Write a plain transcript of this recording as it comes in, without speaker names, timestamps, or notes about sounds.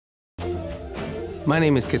My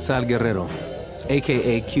name is Quetzal Guerrero,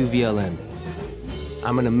 aka QVLN.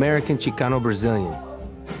 I'm an American Chicano Brazilian.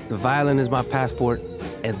 The violin is my passport,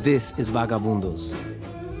 and this is Vagabundos,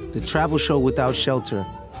 the travel show without shelter,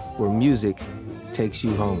 where music takes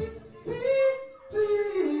you home.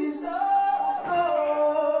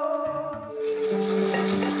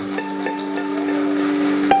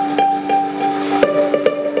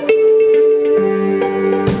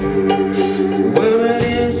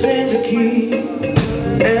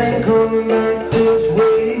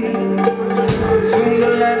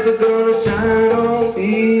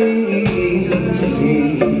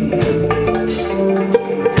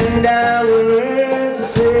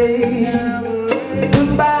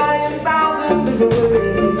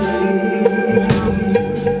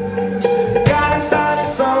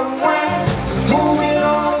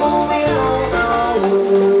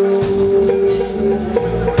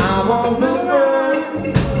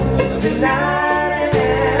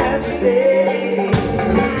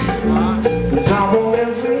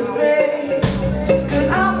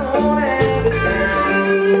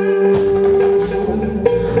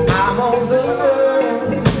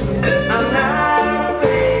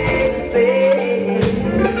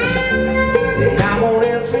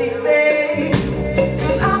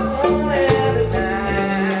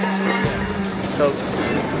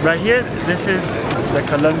 Right here, this is the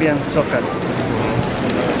Colombian Zócalo.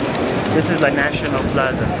 This is the National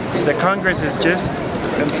Plaza. The Congress is just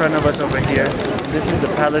in front of us over here. This is the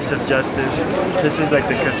Palace of Justice. This is like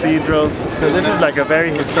the cathedral. So this is like a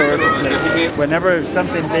very historical place. Whenever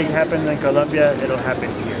something big happens in Colombia, it'll happen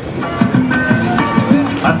here.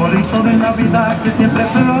 Arbolito de Navidad que siempre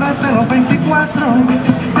florece los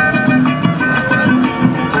 24.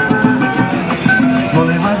 No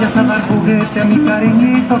le vayas a dar juguete a mi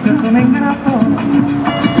cariñito que es un ingrato.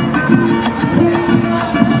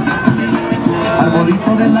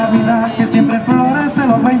 Arbolito de Navidad que siempre florece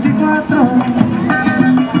los 24.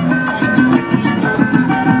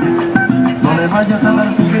 No le vayas a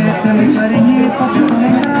dar juguete a mi cariñito que es un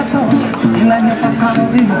ingrato. El año pasado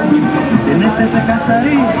dijo, en este se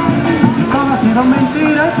casaría. Y todo ha sido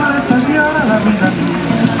mentira y por eso es ahora la vida mía.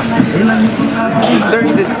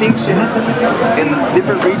 Certain distinctions in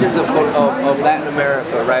different regions of Latin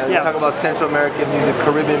America, right? We talk about Central American music,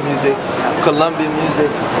 Caribbean music, Colombian music,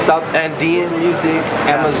 South Andean music,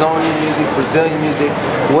 Amazonian music, Brazilian music.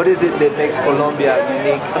 What is it that makes Colombia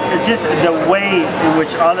unique? It's just the way in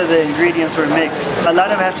which all of the ingredients were mixed. A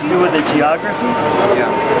lot of it has to do with the geography. Yeah.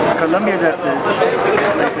 Colombia is at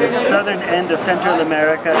the southern end of Central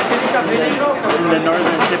America, in the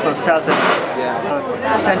northern tip of South America.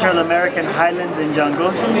 Yeah. Central American highlands and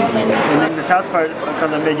jungles, and in the south part of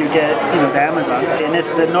Colombia you get, the Amazon, and it's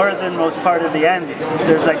the northernmost part of the Andes.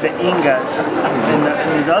 There's like the Incas and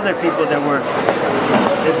these other people that were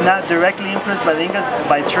not directly influenced by the Incas,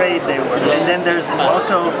 by trade they were. And then there's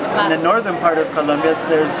also in the northern part of Colombia,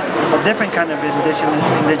 there's a different kind of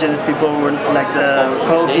indigenous people, like the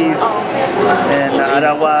Kogi's and the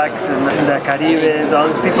Arawaks and the Caribes, all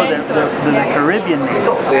these people, the Caribbean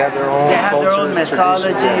natives. They have their own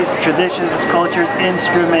mythologies, traditions, cultures,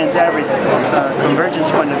 instruments, everything. Convergence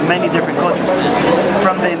point of many different cultures.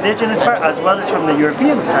 From the indigenous part as well as from the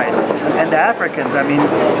European side. And the Africans, I mean,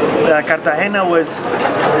 Cartagena was,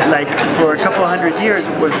 like, for a couple hundred years,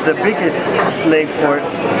 was the biggest slave port.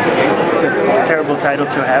 It's a terrible title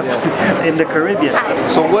to have in the Caribbean.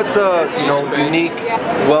 So what's a unique,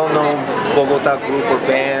 well-known Bogota group or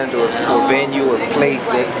band or venue or place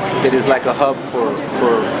that is like a hub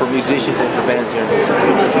for musicians and for bands here in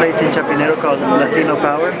Bogota? A place in Chapinero called Latino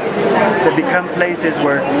Power that become places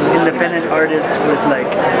where independent artists with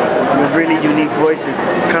really unique voices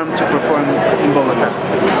come to perform in Bogota.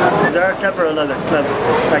 There are several other clubs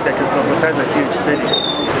like that because Bogota is a huge city.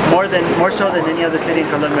 More so than any other city in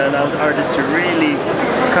Colombia, allows artists to really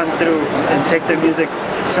come through and take their music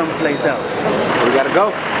someplace else. We gotta go.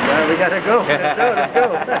 Yeah, we gotta go. Let's go. Let's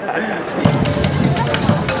go.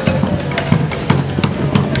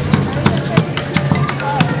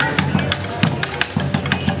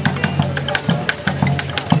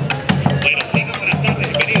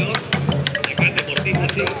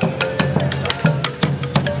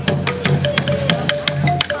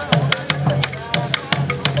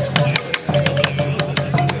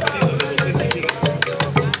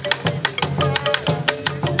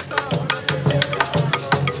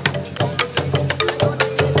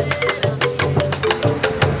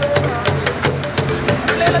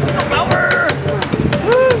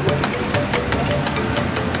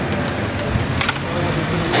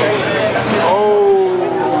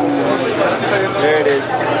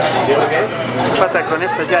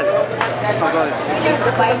 Dale.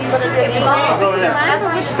 I'll go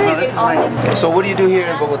there. So what do you do here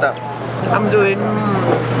in Bogota? I'm doing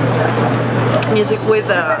music with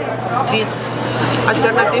this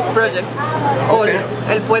alternative project called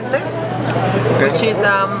El Puente, which is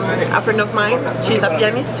a friend of mine. She's a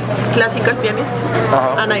pianist, classical pianist,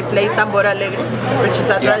 and I play tambor alegre, which is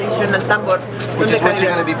a traditional tambor. Which is what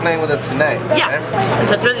you're going to be playing with us tonight. Yeah, right?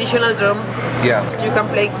 It's a traditional drum. Yeah. You can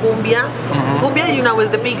play cumbia. Cumbia, you know, is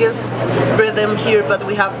the biggest rhythm here, but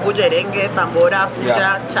we have bullerengue, tambora,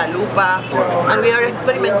 puya, chalupa, and we are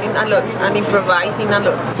experimenting a lot and improvising a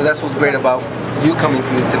lot. So that's what's great about you coming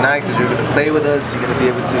through tonight, because you're going to play with us, you're going to be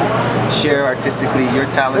able to share artistically your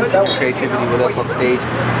talents and your creativity with us on stage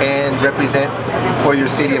and represent for your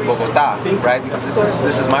city of Bogota, right? Because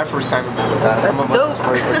this is my first time in Bogota. Some of us is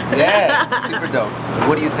first. Yeah, super dope.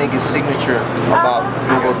 What do you think is signature about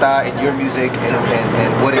Bogota and your music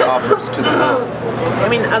and what it offers to the world? I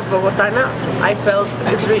mean, as Bogotana, I felt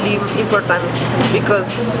it's really important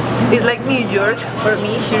because it's like New York for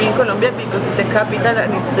me here in Colombia, because it's the capital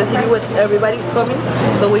and it's the city where everybody's coming.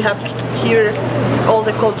 So we have here all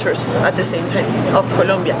the cultures at the same time of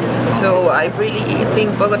Colombia. So I really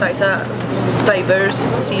think Bogota is a diverse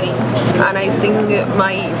city, and I think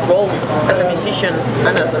my role as a musician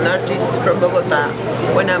and as an artist from Bogota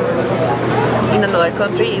when I'm in another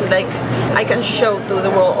country is like I can show to the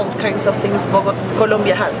world all kinds of things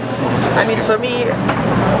Colombia has, and it's for me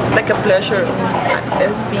like a pleasure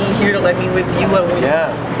being here, with you and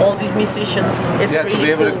with all these musicians. It's really to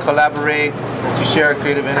be able cool to collaborate, to share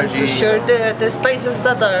creative energy, and to share the spaces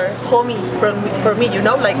that are homey for me, you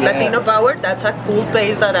know, like Latino Power. That's a cool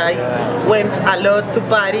place that I went a lot to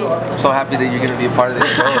party. I'm so happy that you're going to be a part of this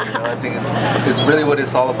show. You know, I think it's really what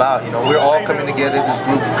it's all about. You know, we're all coming together. This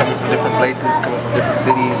group coming from different places, coming from different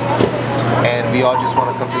cities, and we all just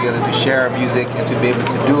want to come together to share our music and to be able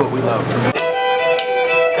to do what we love.